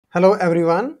Hello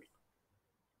everyone.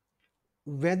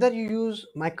 Whether you use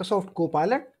Microsoft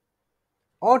Copilot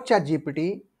or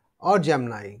ChatGPT or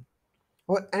Gemini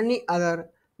or any other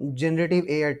generative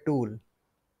AI tool,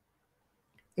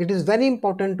 it is very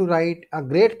important to write a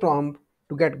great prompt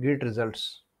to get great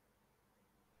results.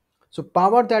 So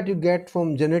power that you get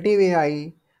from generative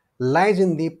AI lies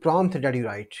in the prompt that you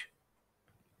write.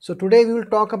 So today we will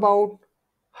talk about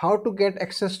how to get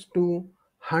access to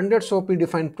hundreds of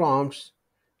predefined prompts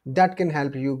that can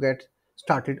help you get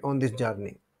started on this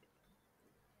journey.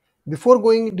 Before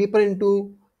going deeper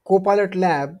into Copilot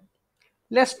Lab,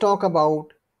 let's talk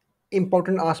about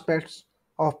important aspects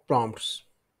of prompts.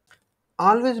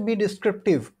 Always be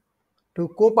descriptive to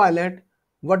Copilot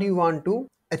what you want to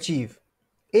achieve.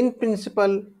 In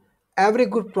principle, every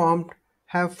good prompt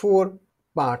have four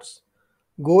parts.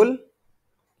 Goal,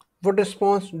 what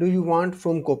response do you want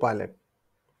from Copilot?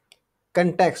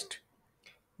 Context,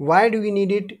 why do you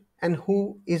need it and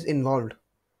who is involved?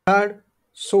 Third,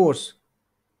 source,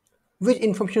 which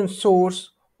information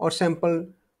source or sample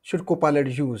should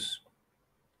Copilot use?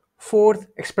 Fourth,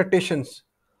 expectations.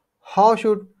 How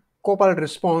should Copilot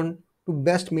respond to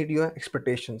best meet your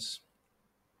expectations?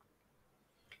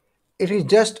 It is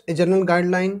just a general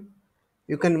guideline.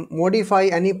 You can modify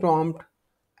any prompt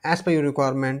as per your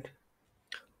requirement.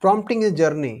 Prompting is a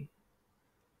journey.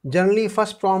 Generally,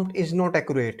 first prompt is not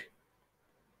accurate.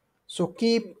 So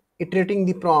keep iterating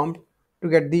the prompt to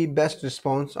get the best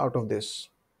response out of this.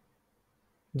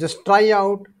 Just try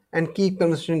out and keep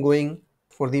conversation going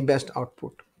for the best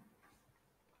output.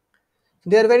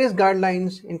 There are various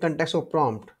guidelines in context of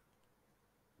prompt,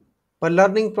 but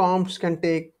learning prompts can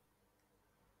take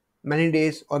many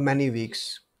days or many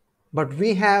weeks. But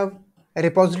we have a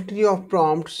repository of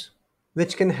prompts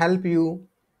which can help you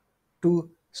to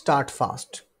start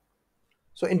fast.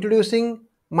 So introducing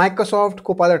Microsoft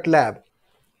Copilot Lab.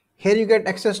 Here you get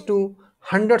access to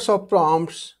hundreds of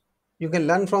prompts. You can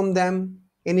learn from them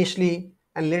initially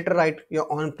and later write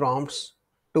your own prompts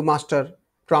to master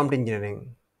prompt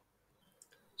engineering.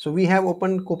 So we have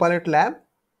opened Copilot Lab.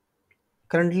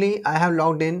 Currently I have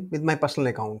logged in with my personal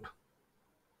account.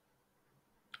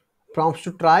 Prompts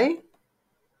to try.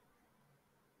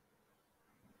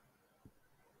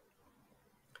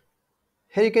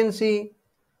 Here you can see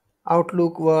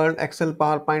Outlook, Word, Excel,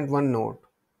 PowerPoint, OneNote,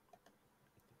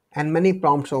 and many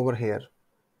prompts over here.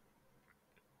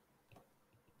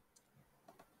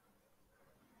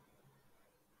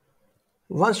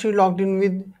 Once you logged in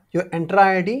with your Enter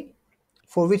ID,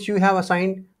 for which you have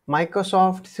assigned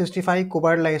Microsoft 365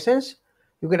 Copilot license,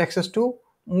 you get access to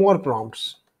more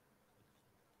prompts.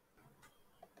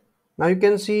 Now you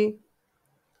can see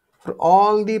for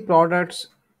all the products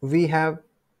we have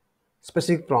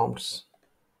specific prompts.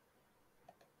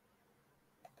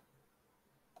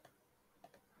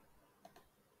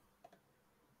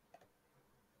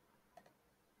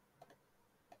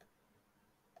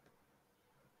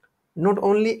 Not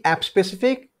only app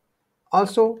specific,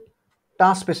 also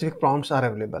task specific prompts are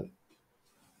available.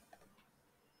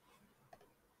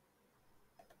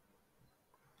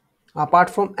 Apart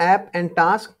from app and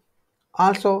task,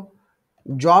 also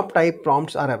job type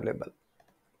prompts are available.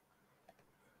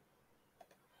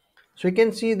 So you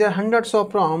can see there are hundreds of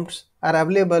prompts are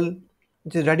available,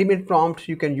 which is ready-made prompts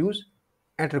you can use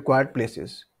at required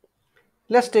places.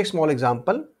 Let's take small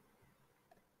example.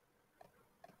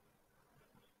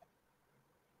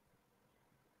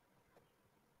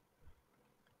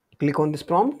 Click on this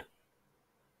prompt,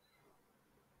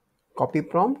 copy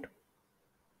prompt,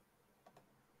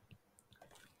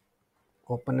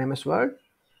 open MS Word,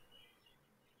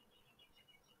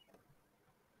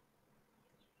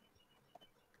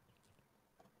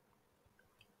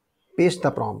 paste the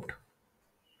prompt.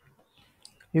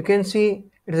 You can see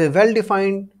it is a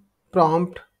well-defined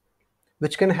prompt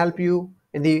which can help you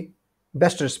in the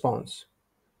best response.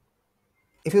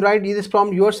 If you write this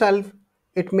prompt yourself,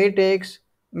 it may take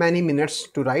many minutes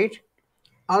to write.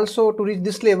 Also, to reach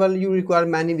this level, you require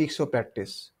many weeks of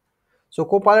practice. So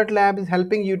Copilot Lab is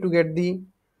helping you to get the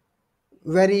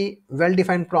very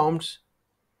well-defined prompts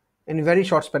in a very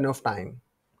short span of time.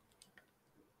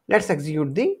 Let's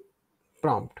execute the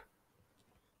prompt.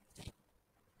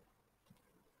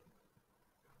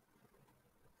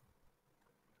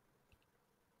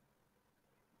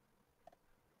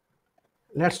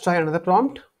 Let's try another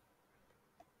prompt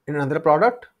in another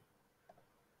product.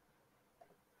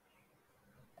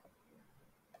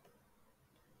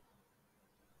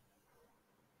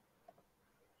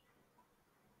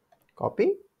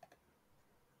 Copy.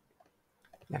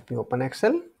 Let me open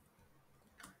Excel.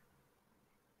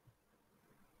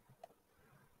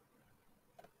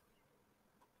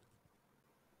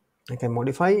 I can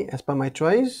modify as per my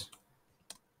choice.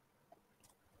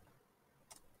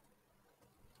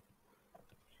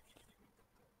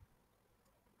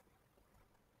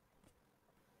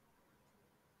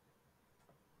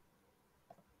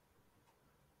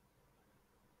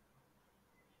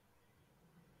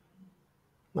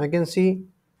 I can see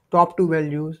top two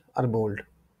values are bold.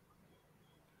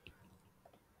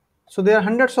 So there are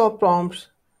hundreds of prompts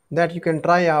that you can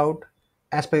try out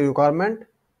as per your requirement,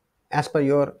 as per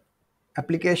your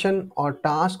application or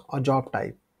task or job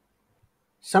type.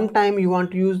 Sometime you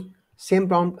want to use same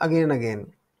prompt again and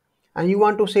again, and you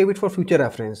want to save it for future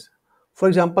reference. For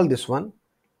example, this one,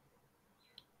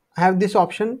 I have this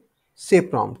option,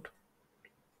 save prompt.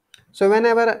 So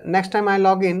whenever next time I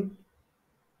log in,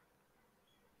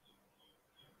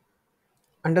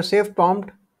 under save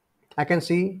prompt, I can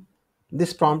see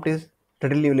this prompt is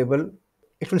readily available.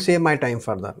 It will save my time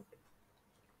further.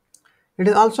 It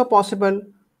is also possible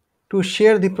to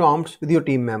share the prompts with your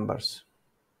team members.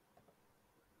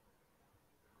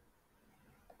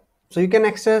 So you can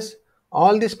access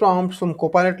all these prompts from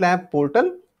Copilot Lab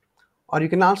portal, or you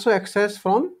can also access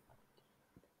from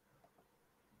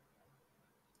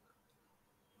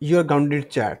your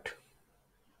grounded chat.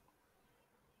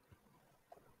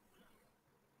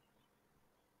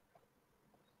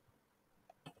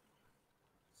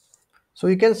 So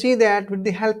you can see that with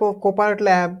the help of Copilot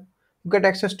Lab, you get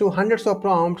access to hundreds of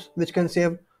prompts which can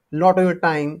save a lot of your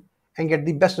time and get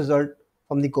the best result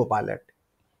from the Copilot.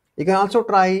 You can also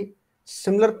try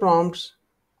similar prompts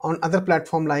on other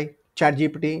platforms like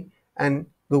ChatGPT and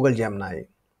Google Gemini.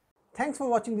 Thanks for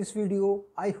watching this video.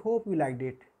 I hope you liked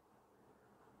it.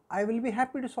 I will be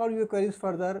happy to solve your queries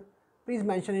further. Please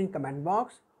mention in comment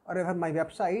box or refer my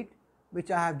website which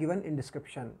I have given in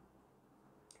description.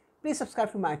 Please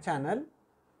subscribe to my channel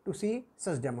to see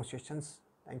such demonstrations.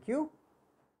 Thank you.